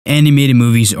Animated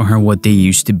movies aren't what they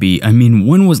used to be. I mean,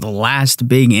 when was the last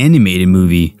big animated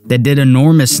movie that did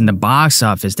enormous in the box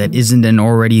office that isn't an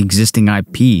already existing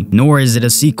IP? Nor is it a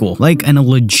sequel, like a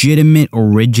legitimate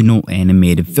original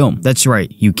animated film. That's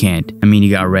right, you can't. I mean,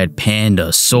 you got Red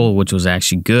Panda, Soul, which was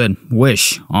actually good,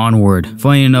 Wish, Onward.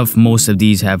 Funny enough, most of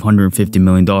these have $150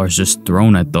 million just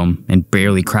thrown at them and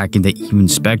barely cracking the even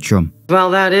spectrum.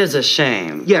 Well, that is a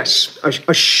shame. Yes,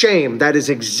 a shame. That is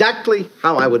exactly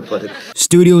how I would put it.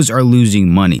 Studios are losing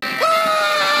money.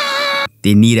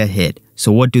 They need a hit.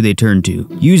 So what do they turn to?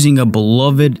 Using a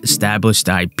beloved established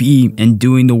IP and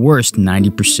doing the worst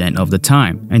 90% of the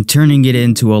time and turning it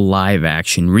into a live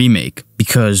action remake.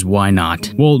 Because why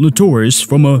not? Well, notorious,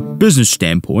 from a business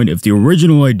standpoint, if the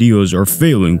original ideas are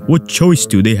failing, what choice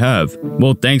do they have?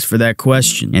 Well, thanks for that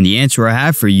question. And the answer I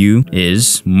have for you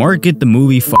is market the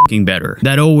movie fucking better.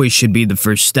 That always should be the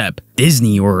first step.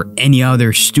 Disney or any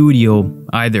other studio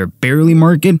either barely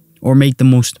market or make the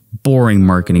most boring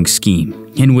marketing scheme.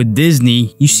 And with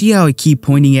Disney, you see how I keep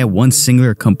pointing at one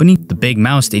singular company? The big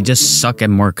mouse, they just suck at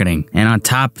marketing. And on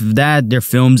top of that, their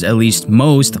films, at least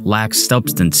most, lack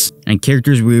substance. And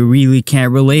characters we really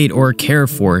can't relate or care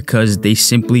for because they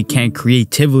simply can't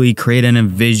creatively create an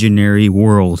visionary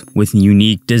world with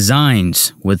unique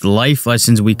designs, with life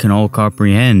lessons we can all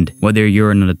comprehend, whether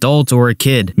you're an adult or a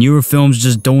kid. Newer films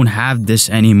just don't have this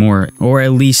anymore, or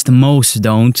at least most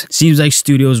don't. Seems like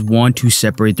studios want to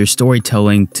separate their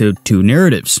storytelling to two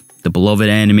narratives. The beloved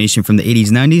animation from the 80s,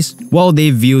 90s? Well,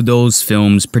 they view those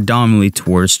films predominantly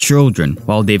towards children,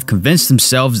 while they've convinced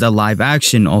themselves that live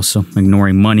action, also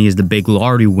ignoring money, is the big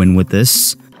lottery win with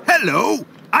this. Hello,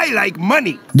 I like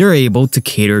money. They're able to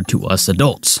cater to us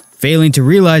adults, failing to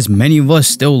realize many of us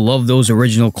still love those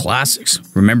original classics.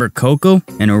 Remember Coco,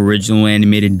 an original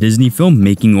animated Disney film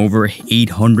making over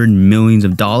 $800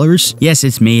 million? Yes,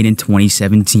 it's made in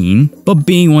 2017, but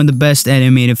being one of the best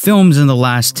animated films in the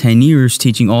last 10 years,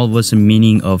 teaching all of us a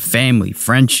meaning of family,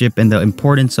 friendship, and the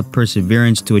importance of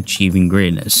perseverance to achieving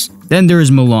greatness. Then there's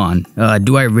Mulan.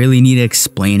 Do I really need to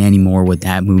explain any more with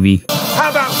that movie? How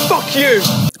about fuck you?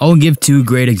 I'll give two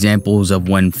great examples of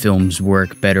when films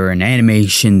work better in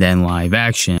animation than live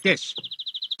action. Yes.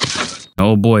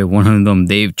 Oh boy, one of them,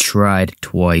 they've tried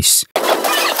twice.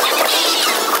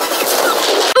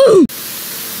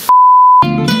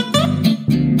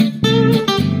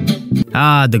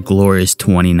 Ah, the glorious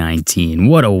 2019.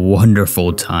 What a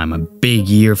wonderful time. A big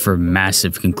year for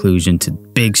massive conclusion to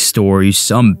big stories,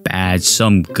 some bad,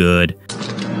 some good.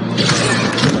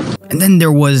 And then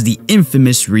there was the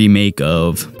infamous remake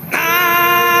of...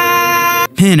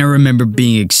 And I remember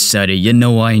being excited. You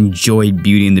know, I enjoyed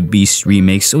Beauty and the Beast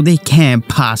remake, so they can't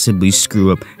possibly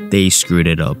screw up. They screwed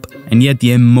it up. And yet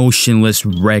the emotionless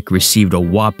wreck received a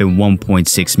whopping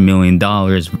 $1.6 million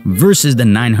versus the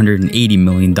 $980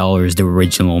 million the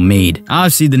original made.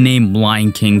 Obviously, the name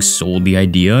Lion King sold the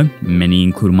idea. Many,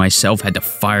 including myself, had the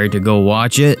fire to go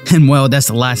watch it. And well, that's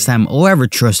the last time I'll ever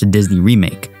trust a Disney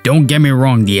remake. Don't get me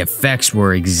wrong, the effects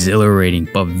were exhilarating,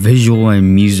 but visual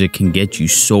and music can get you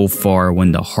so far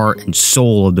when the heart and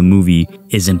soul of the movie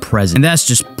isn't present. And that's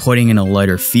just putting in a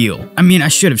lighter feel. I mean, I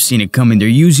should have seen it coming. They're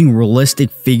using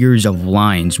realistic figures of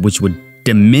lines, which would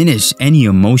diminish any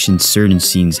emotion certain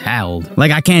scenes held.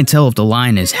 Like, I can't tell if the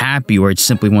lion is happy or it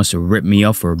simply wants to rip me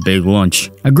up for a big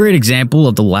lunch. A great example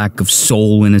of the lack of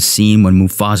soul in a scene when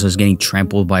Mufasa is getting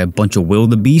trampled by a bunch of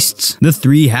wildebeests. The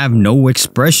three have no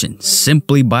expression,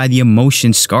 simply by the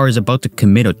emotion Scar is about to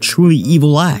commit a truly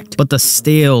evil act. But the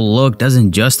stale look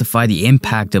doesn't justify the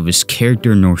impact of his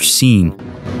character nor scene.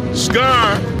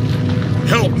 Scar,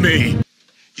 help me.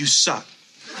 You suck.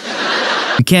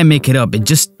 You can't make it up, it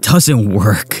just doesn't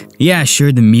work. Yeah,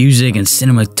 sure, the music and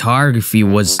cinematography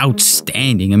was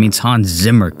outstanding. I mean, it's Hans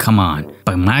Zimmer, come on.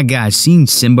 But my God, seeing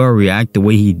Simba react the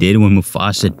way he did when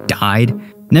Mufasa died,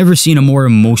 never seen a more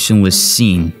emotionless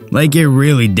scene. Like, it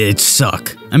really did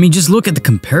suck. I mean, just look at the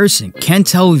comparison. Can't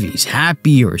tell if he's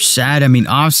happy or sad. I mean,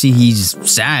 obviously he's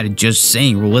sad. Just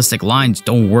saying realistic lines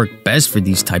don't work best for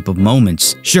these type of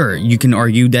moments. Sure, you can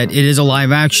argue that it is a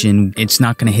live action. It's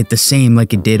not gonna hit the same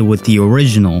like it did with the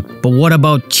original. But what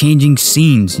about changing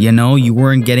scenes? You know, you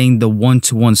weren't getting the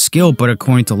one-to-one skill, but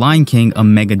according to Lion King, a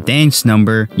mega dance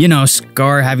number. You know,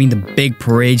 Scar having the big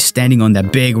parade, standing on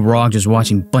that big rock, just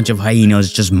watching a bunch of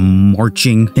hyenas just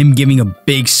marching. Him giving a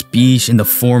big speech in the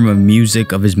form of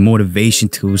music of his motivation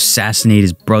to assassinate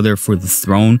his brother for the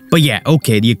throne. But yeah,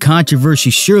 okay, the controversy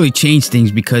surely changed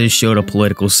things because it showed a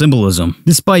political symbolism,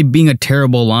 despite being a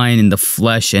terrible line in the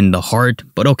flesh and the heart.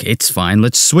 But okay, it's fine,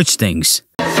 let's switch things.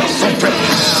 So prepare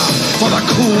for the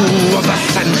coup of the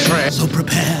century. So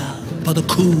prepare for the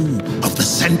coup of the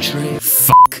century.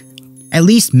 Fuck. At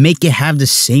least make it have the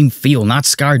same feel, not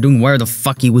Scar doing whatever the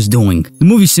fuck he was doing. The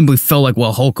movie simply felt like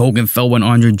what Hulk Hogan felt when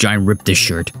Andre the Giant ripped his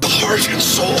shirt. The heart and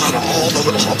soul out of all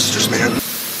the little Hulksters, man.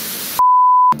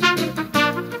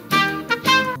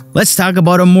 Let's talk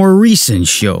about a more recent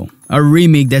show. A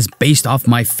remake that's based off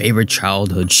my favorite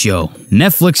childhood show.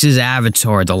 Netflix's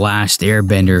Avatar: The Last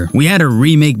Airbender. We had a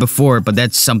remake before, but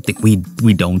that's something we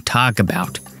don't talk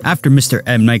about. After Mr.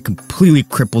 M. Night completely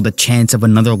crippled the chance of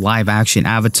another live-action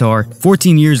Avatar,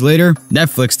 14 years later,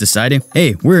 Netflix decided,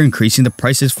 hey, we're increasing the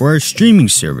prices for our streaming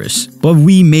service. But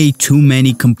we made too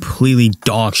many completely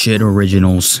dogshit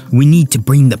originals. We need to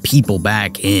bring the people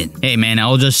back in. Hey man,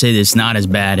 I'll just say this, not as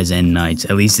bad as M. Night's.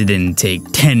 At least it didn't take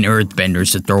 10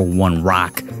 earthbenders to throw one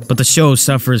rock. But the show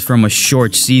suffers from a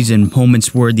short season,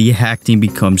 moments where the acting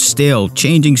becomes stale,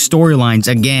 changing storylines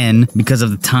again because of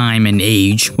the time and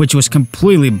age, which was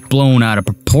completely blown out of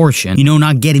proportion. You know,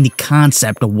 not getting the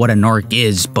concept of what an arc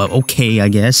is, but okay, I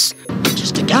guess.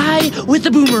 Just a guy with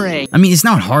a boomerang. I mean, it's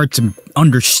not hard to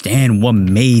understand what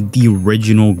made the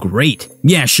original great.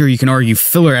 Yeah, sure, you can argue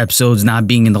filler episodes not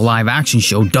being in the live action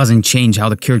show doesn't change how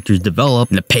the characters develop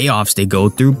and the payoffs they go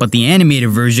through, but the animated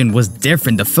version was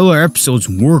different. The filler episodes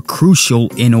were crucial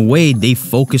in a way. They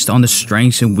focused on the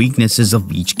strengths and weaknesses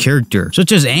of each character.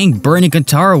 Such as Aang burning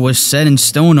Katara was set in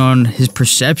stone on his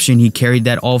perception he carried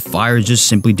that all fire is just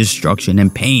simply destruction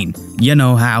and pain. You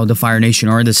know how the Fire Nation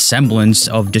are the semblance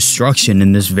of destruction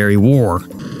in this very war.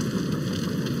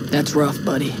 That's rough,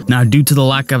 buddy. Now, due to the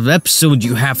lack of episodes,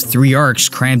 you have 3 arcs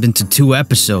crammed into 2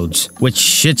 episodes, which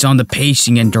shits on the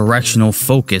pacing and directional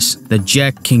focus. The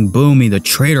Jet King Boomy, the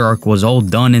Traitor arc was all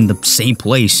done in the same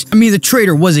place. I mean, the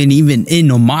Traitor wasn't even in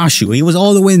Omashu, he was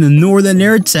all the way in the Northern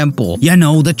Air Temple. You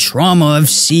know, the trauma of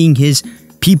seeing his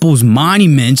people's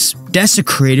monuments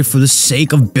desecrated for the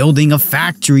sake of building a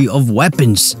factory of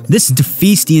weapons. This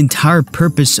defeats the entire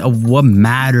purpose of what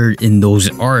mattered in those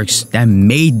arcs that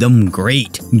made them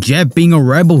great. Jet being a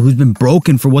rebel who's been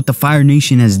broken for what the Fire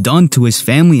Nation has done to his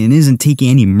family and isn't taking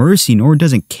any mercy nor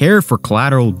doesn't care for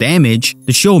collateral damage.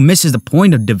 The show misses the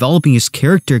point of developing his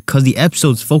character because the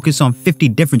episodes focus on 50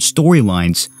 different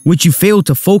storylines, which you fail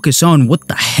to focus on what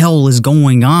the hell is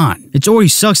going on. It already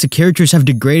sucks the characters have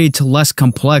degraded to less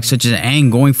complex, such as Aang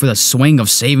going for the swing of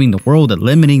saving the world,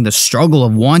 eliminating the struggle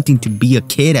of wanting to be a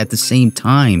kid at the same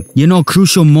time. You know,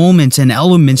 crucial moments and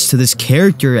elements to this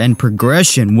character and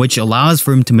progression, which allows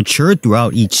for him to mature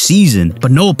throughout each season.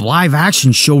 But nope, live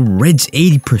action show rids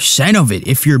 80% of it.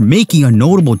 If you're making a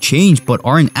notable change but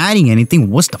aren't adding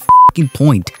anything, what's the fucking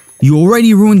point? You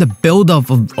already ruined the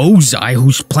build-up of Ozai,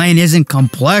 whose plan isn't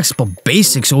complex but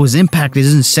basic, so his impact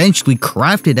is essentially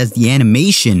crafted as the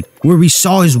animation, where we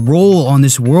saw his role on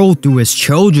this world through his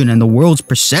children and the world's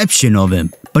perception of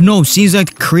him. But no, seems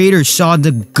like the creators saw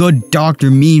the good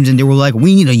doctor memes and they were like,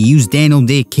 we need to use Daniel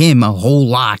Day Kim a whole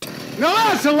lot. Now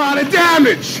that's a lot of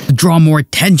damage! To draw more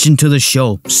attention to the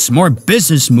show. Smart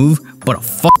business move, but a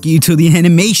fuck you to the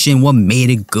animation, what made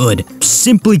it good.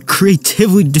 Simply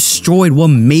creatively destroyed what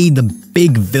made the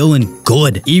big villain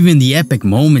good. Even the epic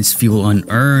moments feel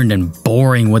unearned and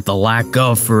boring with the lack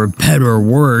of, for a better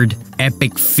word,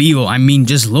 epic feel. I mean,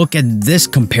 just look at this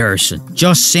comparison.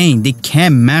 Just saying, they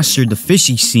can't master the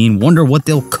fishy scene, wonder what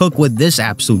they'll cook with this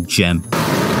absolute gem.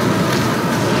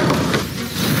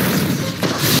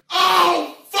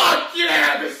 Oh, fuck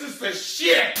yeah! This is the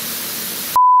shit!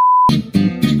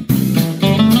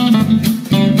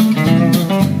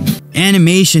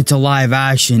 Animation to live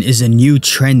action is a new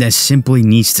trend that simply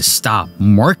needs to stop.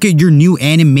 Market your new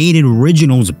animated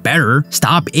originals better.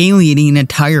 Stop alienating an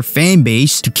entire fan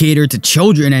base to cater to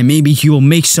children and maybe you will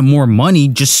make some more money.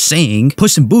 Just saying.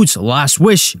 Puss in Boots: Last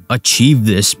Wish achieved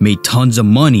this, made tons of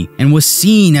money, and was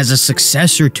seen as a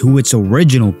successor to its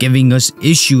original, giving us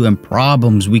issues and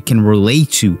problems we can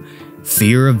relate to.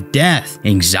 Fear of death,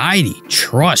 anxiety,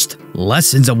 trust,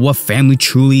 lessons of what family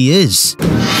truly is.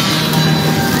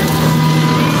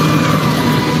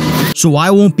 So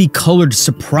I won't be colored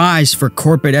surprised if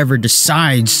corporate ever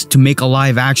decides to make a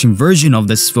live action version of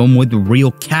this film with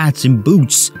real cats in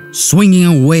boots,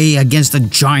 swinging away against a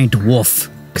giant wolf.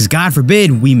 Cause God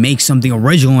forbid we make something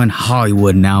original in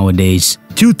Hollywood nowadays.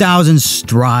 2000s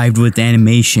thrived with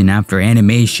animation after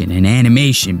animation, and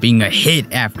animation being a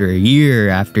hit after year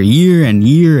after year and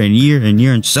year and year and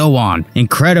year and so on.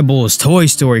 Incredibles, Toy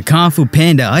Story, Kung Fu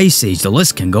Panda, Ice Age, the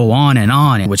list can go on,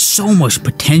 and with so much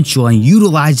potential, and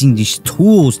utilizing these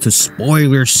tools to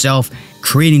spoil yourself,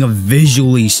 creating a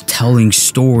visually telling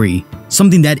story.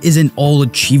 Something that isn't all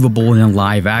achievable in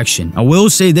live action. I will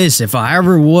say this, if I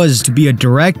ever was to be a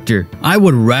director, I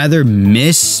would rather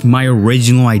miss trust my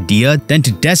original idea than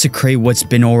to desecrate what's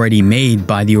been already made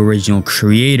by the original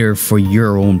creator for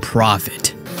your own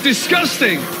profit.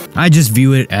 Disgusting! I just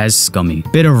view it as scummy.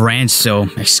 Bit of rant, so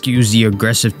excuse the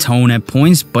aggressive tone at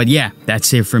points, but yeah,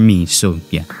 that's it for me, so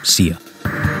yeah, see ya.